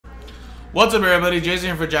What's up, everybody? Jason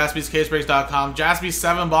here for JaspysCaseBreaks.com. Jaspy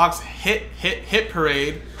 7-box hit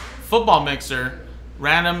parade football mixer.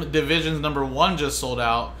 Random divisions number 1 just sold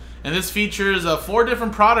out. And this features 4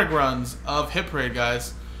 different product runs of hit parade,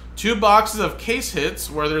 guys. 2 boxes of case hits,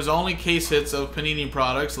 where there's only case hits of Panini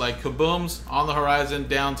products like Kabooms, On the Horizon,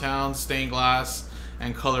 Downtown, Stained Glass,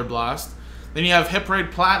 and Color Blast. Then you have Hit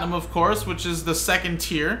Parade Platinum, of course, which is the second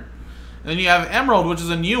tier. And then you have Emerald, which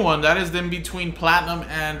is a new one. That is in between Platinum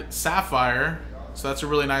and Sapphire. So that's a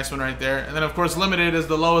really nice one right there. And then, of course, Limited is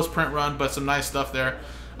the lowest print run, but some nice stuff there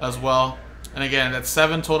as well. And again, that's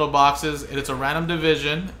 7 total boxes. It's a random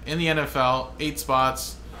division in the NFL, 8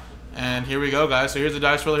 spots. And here we go, guys. So here's the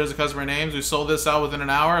dice roller. Here's the customer names. We sold this out within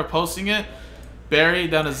an hour of posting it. Barry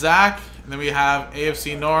down to Zach. And then we have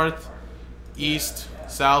AFC North, East,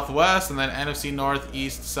 Southwest. And then NFC North,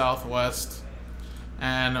 East, Southwest.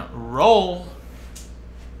 And roll.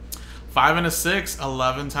 5 and a 6,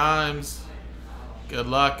 11 times. Good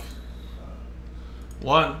luck.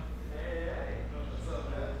 1,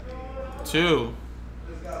 2,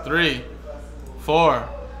 3, 4,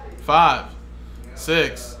 5,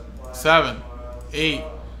 6, 7, 8,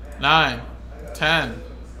 9, 10,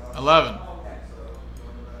 11.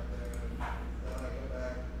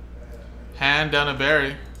 Hand down to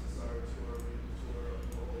Barry.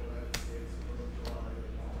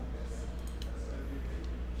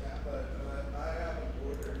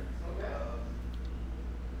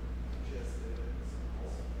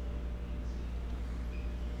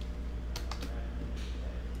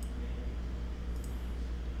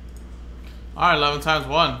 All right, 11 times.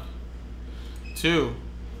 1, 2,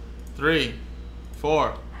 3,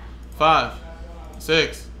 4, 5,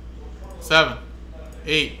 6, 7,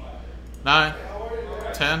 8, 9,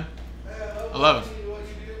 10, 11.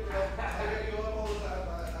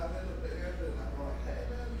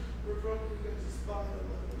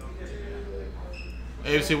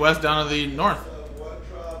 AFC West down to the North.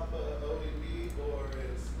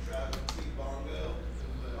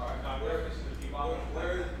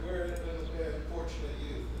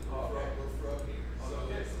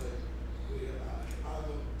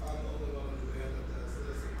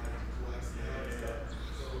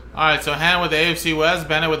 Alright, so Han with the AFC West,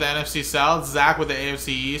 Bennett with the NFC South, Zach with the AFC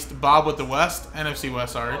East, Bob with the West, NFC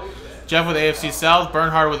West, sorry. Jeff with the AFC South,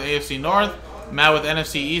 Bernhard with the AFC North, Matt with the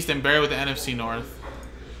NFC East, and Barry with the NFC North.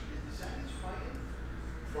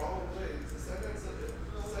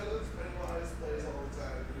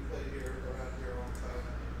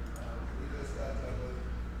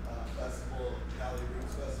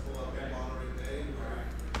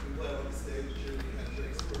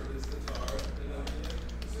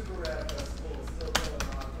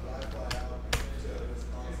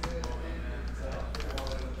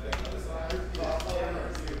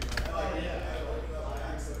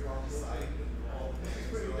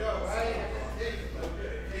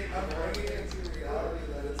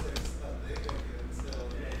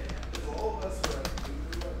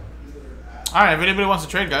 All right, if anybody wants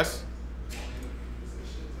to trade, guys.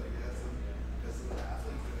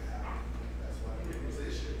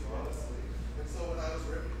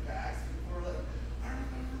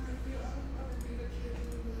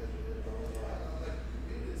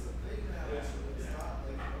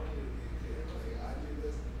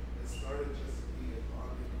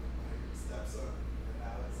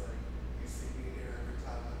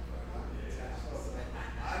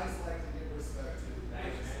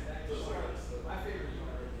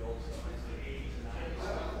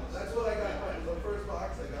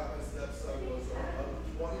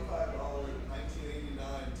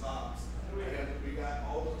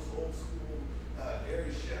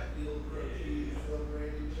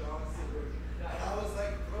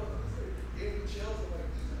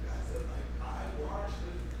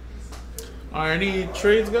 All right, any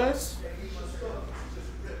trades, guys?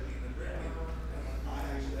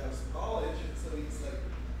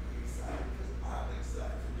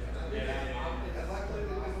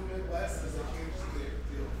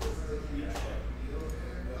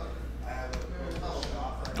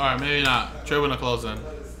 All right, maybe not. Trade when I close in.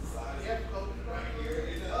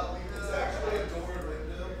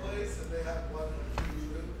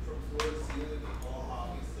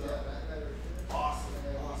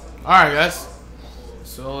 Alright, guys,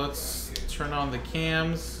 so let's turn on the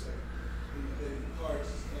cams.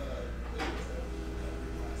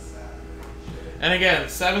 And again,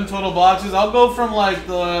 7 total boxes. I'll go from like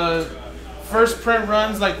the first print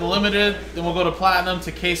runs, like the limited, then we'll go to platinum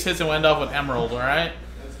to case hits, and we'll end up with emerald, alright?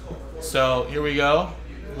 So here we go.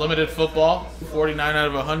 Limited football, 49 out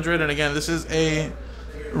of 100. And again, this is a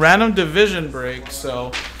random division break,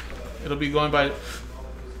 so it'll be going by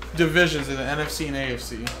divisions in the NFC and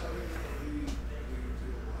AFC.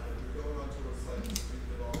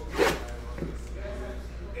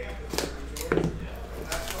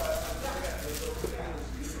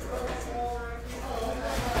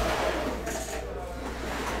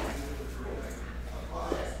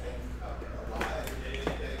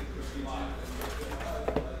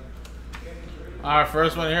 Alright,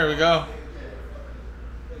 first one, here we go.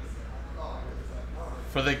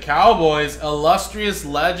 For the Cowboys, illustrious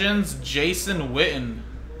legends, Jason Witten.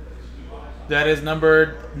 That is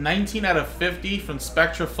numbered 19 out of 50 from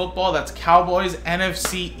Spectra Football. That's Cowboys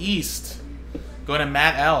NFC East. Going to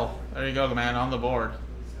Matt L. There you go, man, on the board.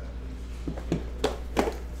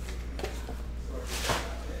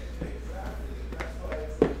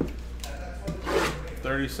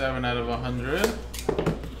 $37 out of 100.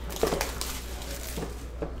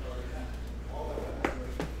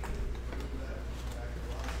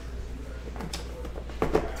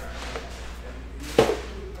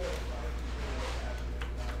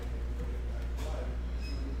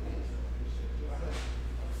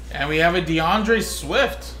 And we have a DeAndre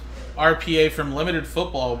Swift RPA from Limited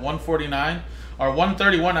Football, 149 or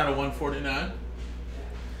 131 out of 149. And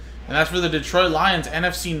that's for the Detroit Lions,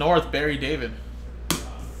 NFC North, Barry David.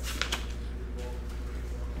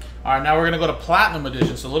 All right, now we're going to go to Platinum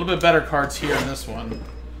Edition. So a little bit better cards here in this one.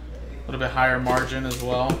 A little bit higher margin as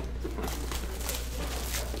well.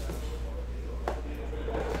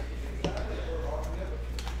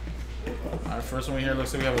 All right, first one here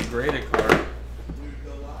looks like we have a graded card.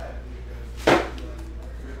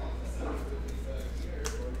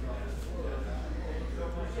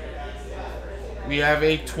 We have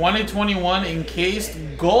a 2021 encased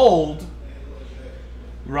gold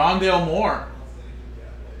Rondale Moore.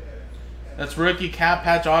 That's rookie cap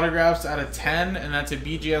patch autographs out of 10, and that's a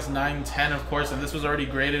BGS 910, of course, and this was already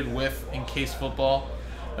graded with encased football.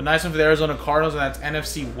 A nice one for the Arizona Cardinals, and that's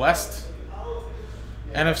NFC West.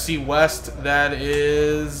 NFC West, that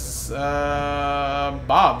is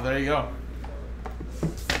Bob. There you go.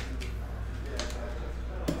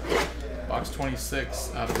 Box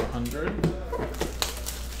 26 out of 100.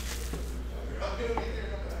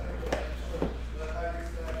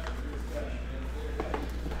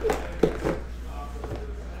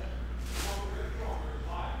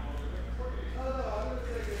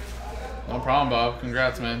 No problem, Bob.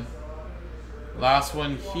 Congrats, man. Last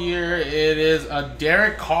one here. It is a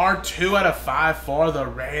Derek Carr 2 out of 5 for the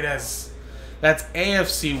Raiders. That's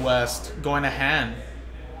AFC West going to hand.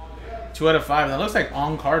 2 out of 5. That looks like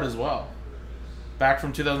on card as well. Back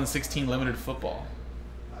from 2016 Limited Football.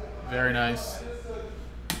 Very nice.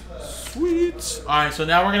 Sweet. Alright, so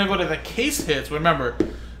now we're going to go to the case hits. Remember,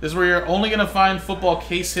 this is where you're only going to find football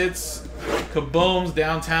case hits. Kabooms,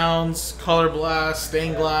 downtowns, color blast,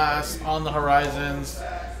 stained glass, on the horizons.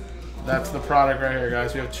 That's the product right here,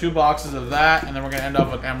 guys. We have 2 boxes of that, and then we're going to end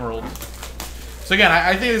up with emerald. So again,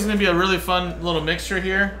 I think it's going to be a really fun little mixture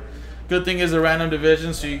here. Good thing is a random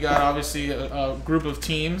division, so you got obviously a group of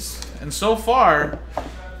teams. And so far,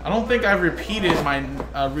 I don't think I've repeated my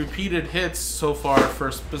repeated hits so far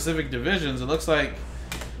for specific divisions. It looks like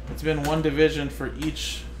it's been one division for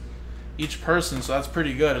each person, so that's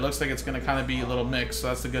pretty good. It looks like it's going to kind of be a little mix, so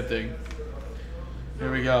that's the good thing.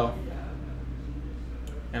 Here we go.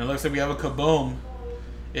 And it looks like we have a kaboom.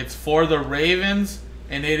 It's for the Ravens,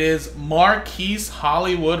 and it is Marquise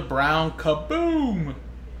Hollywood Brown kaboom.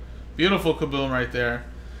 Beautiful kaboom right there.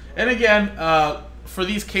 And again, for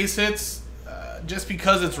these case hits, just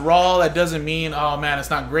because it's raw, that doesn't mean, oh man, it's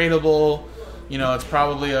not gradable. You know, it's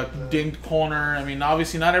probably a dinged corner. I mean,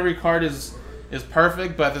 obviously not every card is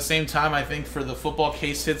perfect, but at the same time, I think for the football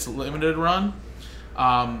case hits limited run,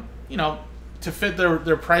 you know, to fit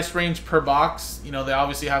their price range per box, you know, they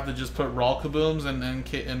obviously have to just put raw kabooms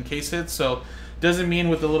and case hits. So doesn't mean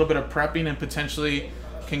with a little bit of prepping and potentially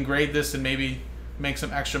can grade this and maybe make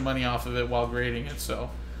some extra money off of it while grading it.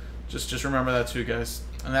 So just remember that too, guys.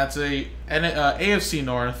 And that's a AFC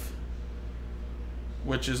North,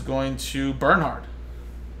 which is going to Bernhard.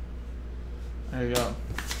 There you go.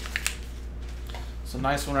 So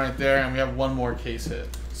nice one right there, and we have one more case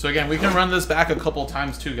hit. So again, we can run this back a couple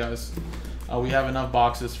times too, guys. We have enough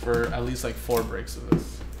boxes for at least like 4 breaks of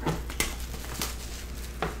this.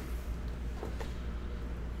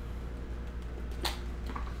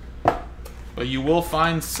 But you will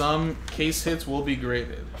find some case hits will be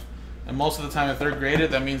graded. And most of the time, if they're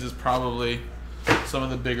graded, that means it's probably some of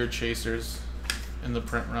the bigger chasers in the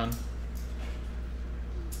print run.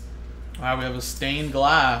 All right, we have a stained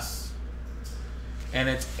glass. And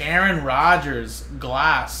it's Aaron Rodgers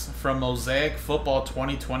glass from Mosaic Football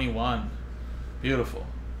 2021. Beautiful.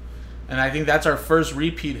 And I think that's our first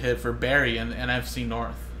repeat hit for Barry in the NFC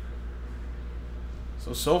North.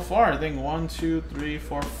 So far, I think 1, 2, 3,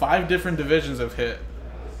 4, 5 different divisions have hit.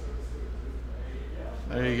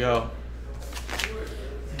 There you go.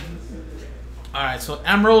 Alright, so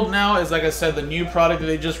Emerald now is, like I said, the new product that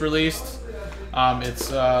they just released.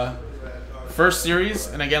 It's first series,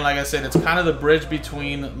 and again, like I said, it's kind of the bridge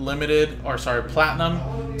between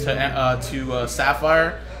Platinum to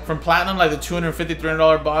Sapphire. From Platinum, like the $250,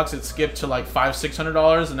 $300 box, it skipped to like $500,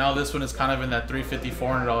 $600, and now this one is kind of in that $350,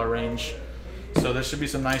 $400 range. So there should be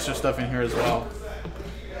some nicer stuff in here as well.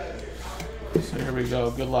 So here we go.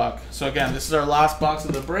 Good luck. So again, this is our last box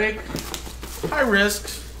of the break. High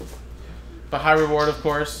risk, but high reward, of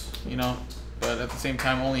course. You know, but at the same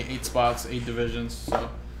time, only 8 spots, 8 divisions. So,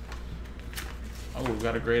 oh, we've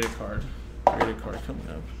got a graded card. Graded card coming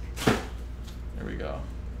up. There we go.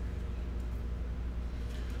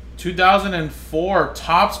 2004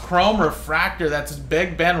 Topps Chrome Refractor. That's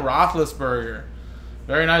Big Ben Roethlisberger.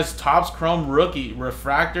 Very nice Topps Chrome Rookie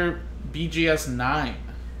Refractor BGS 9.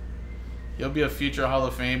 He'll be a future Hall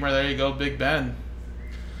of Famer. There you go, Big Ben.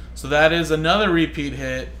 So that is another repeat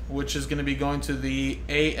hit, which is going to be going to the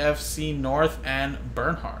AFC North and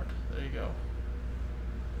Bernhard. There you go.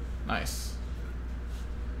 Nice.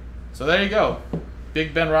 So there you go.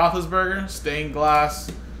 Big Ben Roethlisberger, stained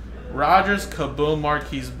glass. Rodgers, Kaboom,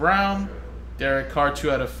 Marquise Brown, Derek Carr 2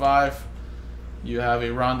 out of 5. You have a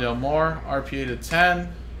Rondale Moore, RPA to 10,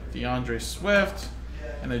 DeAndre Swift,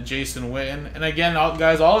 and a Jason Witten. And again,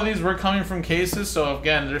 guys, all of these were coming from cases, so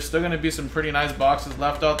again, there's still going to be some pretty nice boxes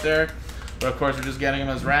left out there. But of course, we're just getting them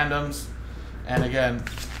as randoms. And again,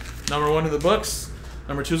 number 1 in the books,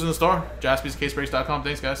 number 2's in the store. JaspysCaseBreaks.com.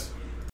 Thanks, guys.